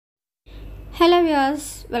Hello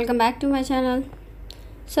viewers, welcome back to my channel.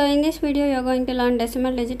 So in this video you are going to learn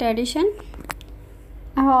decimal digit addition.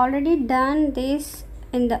 I have already done this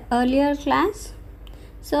in the earlier class.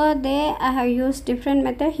 So there I have used different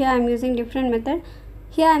method. Here I am using different method.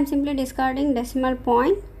 Here I am simply discarding decimal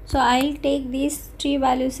point. So I will take these three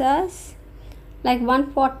values as like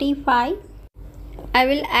 145. I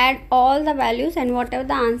will add all the values and whatever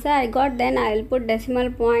the answer I got, then I will put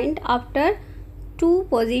decimal point after two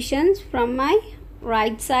positions from my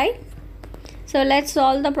right side. So let's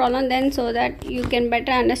solve the problem then so that you can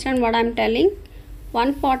better understand what I'm telling.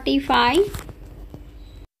 145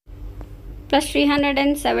 plus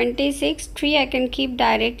 376, 3 I can keep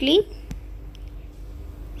directly,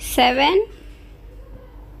 7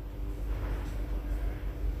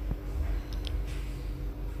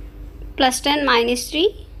 plus 10 minus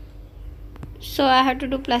 3, so I have to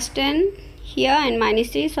do plus 10 here and minus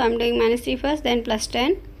 3, so I'm doing minus 3 first, then plus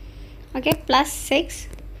 10. Okay, plus 6,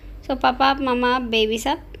 so papa mama babies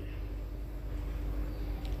up.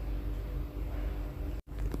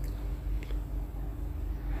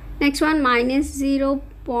 Next one, minus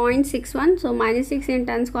 0.61, so minus 6 in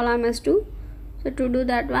tens column is 2, so to do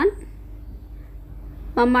that one,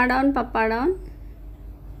 mama down papa down.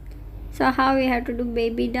 So how we have to do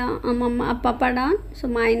baby down, papa down, so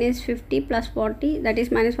minus 50 plus 40, that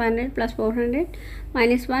is minus 500 plus 400,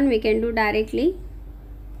 minus 1 we can do directly.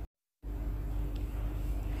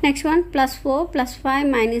 Next one, plus 4 plus 5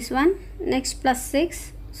 minus 1, next plus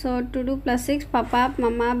 6, so to do plus 6, papa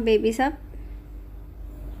mama babies up.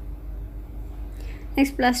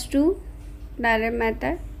 Next plus 2, direct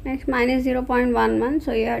method. Next minus 0.11,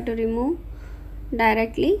 so you have to remove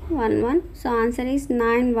directly 11, so answer is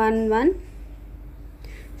 911.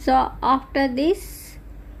 So after this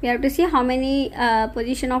we have to see how many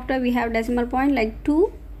position after we have decimal point, like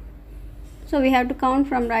 2, so we have to count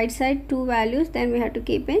from right side 2 values, then we have to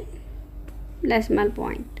keep in decimal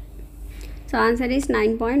point, so answer is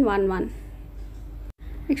 9.11.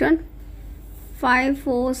 Next one,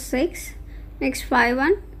 546, next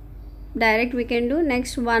 51 direct we can do,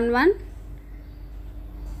 next 11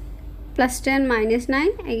 plus 10 minus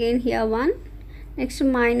 9, again here 1, next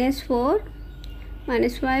minus 4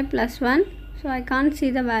 minus 5 plus 1, so I can't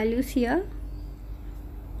see the values here.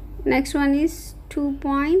 Next one is 2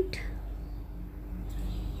 point,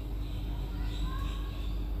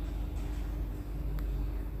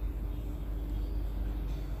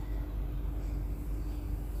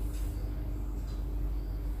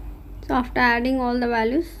 so after adding all the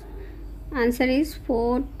values, answer is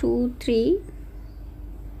 423.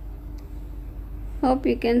 Hope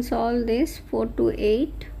you can solve this.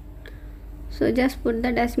 428, so just put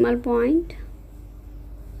the decimal point.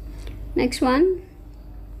 Next one,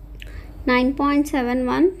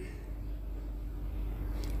 9.71,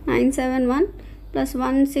 971 plus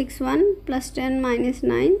 161 plus 10 minus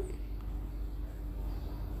 9,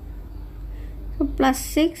 so plus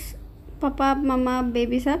 6, papa mama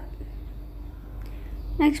babies up.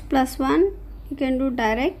 Next plus 1 you can do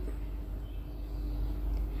direct,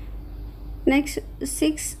 next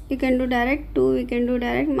 6 you can do direct, 2 you can do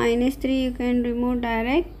direct, minus 3 you can remove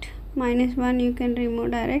direct, minus 1 you can remove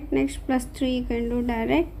direct, next plus 3 you can do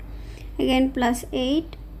direct, again plus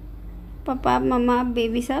 8, papa mama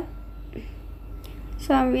babies up,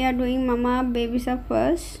 so we are doing mama babies up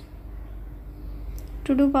first.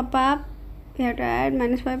 To do papa we have to add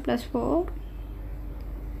minus 5 plus 4,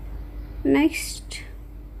 next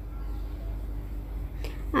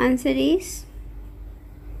answer is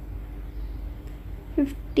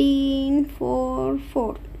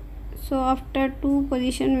 1544, so after 2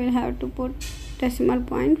 position we'll have to put decimal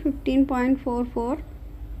point 15.44.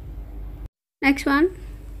 Next one,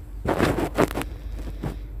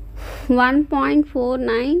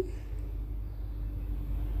 1.49,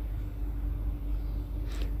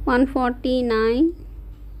 149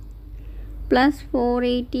 plus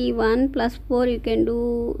 481 plus 4 you can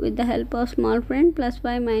do with the help of small friend, plus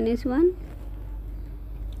 5 minus 1,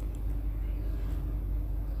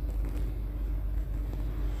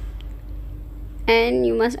 and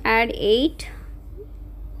you must add 8,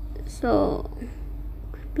 so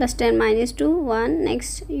plus 10 minus 2, 1,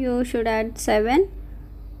 next you should add 7,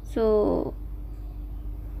 so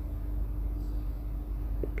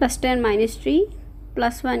plus 10 minus 3,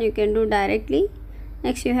 plus 1 you can do directly,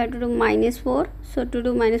 next you have to do minus 4, so to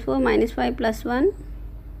do minus 4, minus 5 plus 1,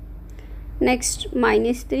 next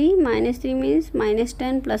minus 3, minus 3 means minus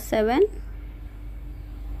 10 plus 7,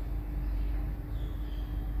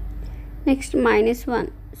 next minus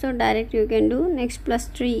 1, so direct you can do, next plus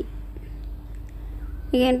 3,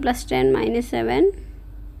 again plus 10 minus 7,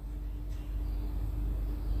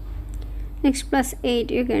 Next plus 8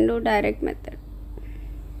 you can do direct method.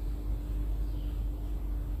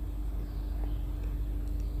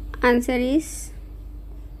 Answer is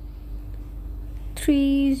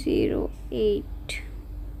 308.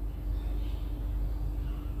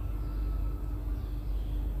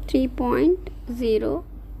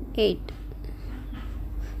 3.08.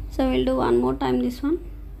 So we'll do one more time this one.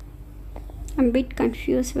 I'm a bit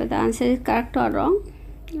confused whether the answer is correct or wrong.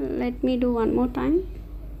 Let me do one more time.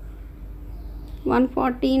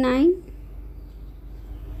 149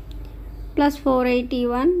 plus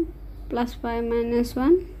 481 plus 5 minus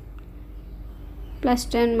 1 plus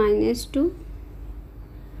 10 minus 2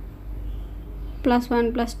 plus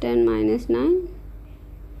 1 plus 10 minus 9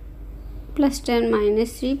 plus 10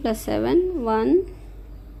 minus 3 plus 7 1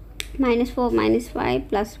 minus 4 minus 5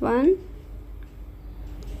 plus 1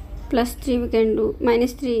 plus 3 we can do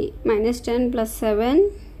minus 3 minus 10 plus 7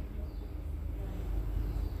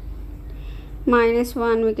 minus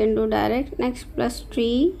 1 we can do direct. Next plus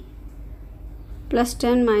 3 plus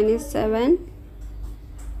 10 minus 7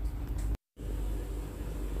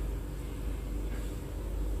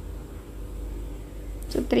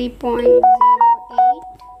 so 3.08.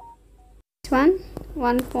 This one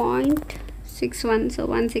 1.61 so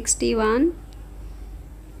 161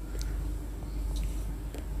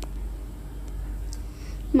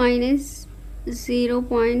 minus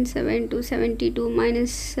 0.7272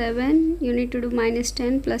 minus 7 you need to do minus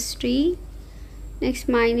 10 plus 3. Next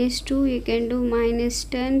minus 2 you can do minus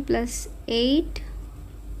 10 plus 8.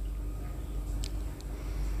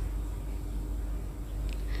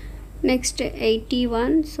 Next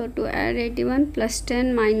 81 so to add 81 plus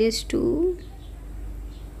 10 minus 2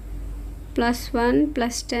 plus 1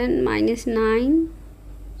 plus 10 minus 9.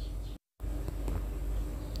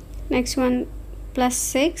 Next one plus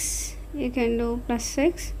 6 you can do plus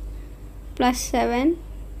 6 plus 7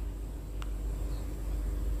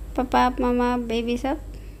 papa mama babies up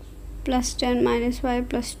plus 10 minus 5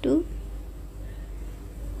 plus 2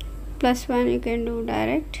 plus 1 you can do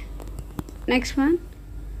direct. Next one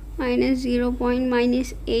minus 0 point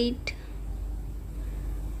minus 8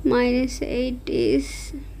 minus 8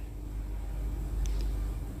 is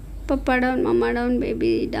papa down mama down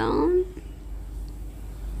baby down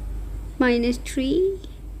minus 3.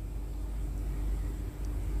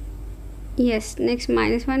 Yes, next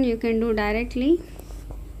minus 1 you can do directly.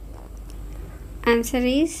 Answer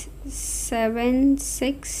is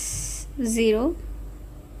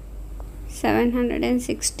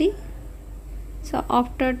 760. So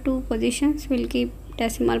after two positions we'll keep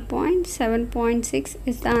decimal point. 7.6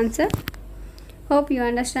 is the answer. Hope you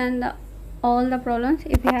understand all the problems.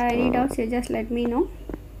 If you have any doubts you just let me know,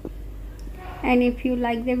 and if you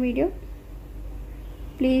like the video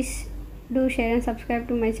please do share and subscribe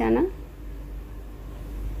to my channel.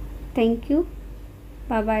 Thank you.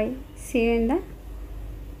 Bye bye. See you in the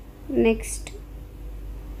next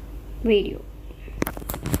video.